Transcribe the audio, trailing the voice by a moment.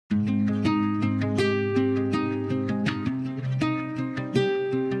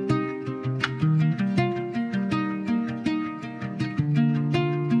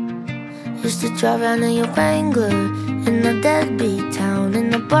used to drive around in your Wrangler in a deadbeat town. In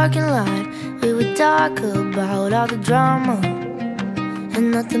the parking lot, we would talk about all the drama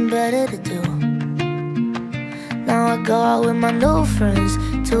and nothing better to do. Now I go out with my new friends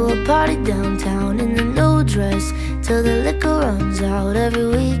to a party downtown in a new dress till the liquor runs out every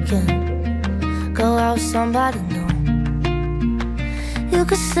weekend. Go out with somebody new. You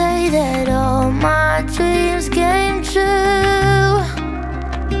could say that all my dreams came true.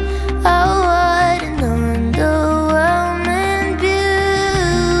 Oh, what an underwhelming view.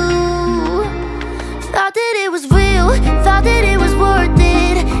 Thought that it was real, thought that it was worth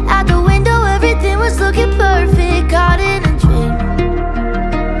it. Out the window everything was looking perfect. Caught in a dream,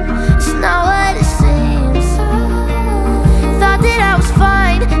 it's not what it seems. Thought that I was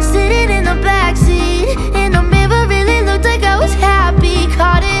fine, sitting in the backseat. In the mirror really looked like I was happy.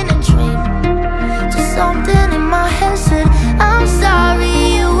 Caught in a dream, just something in my head said I'm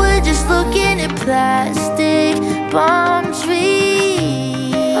sorry. You were just looking at plastic palm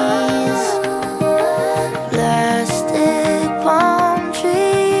trees. Plastic palm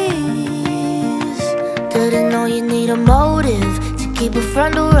trees. Didn't know you need a motive to keep a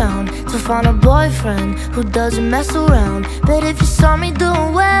friend around, to find a boyfriend who doesn't mess around. But if you saw me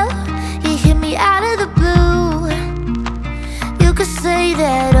doing well, you hit me out of the blue. You could say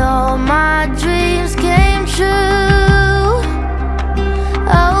that all my dreams came true.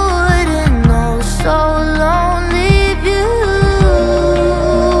 I wouldn't know so lonely view.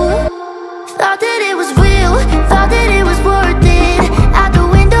 Thought that it was real, thought that it was worth it. Out the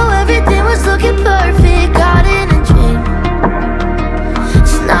window everything was looking perfect. Caught in a dream,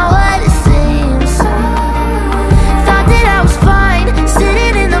 it's not what it seems. Thought that I was fine,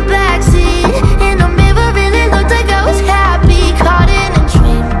 sitting in the backseat. In the mirror really looked like I was happy. Caught in a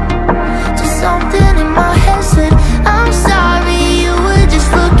dream, just something in my head said I'm sorry. You were just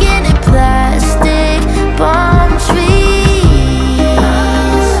looking at plastic palm trees.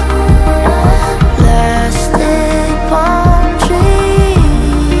 Plastic palm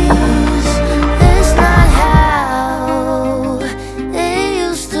trees. It's not how it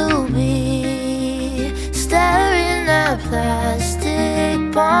used to be. Staring at plastic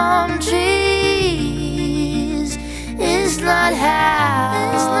palm trees. It's not how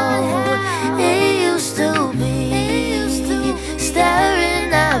it used to be.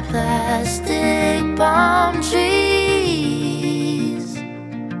 Staring at plastic palm trees.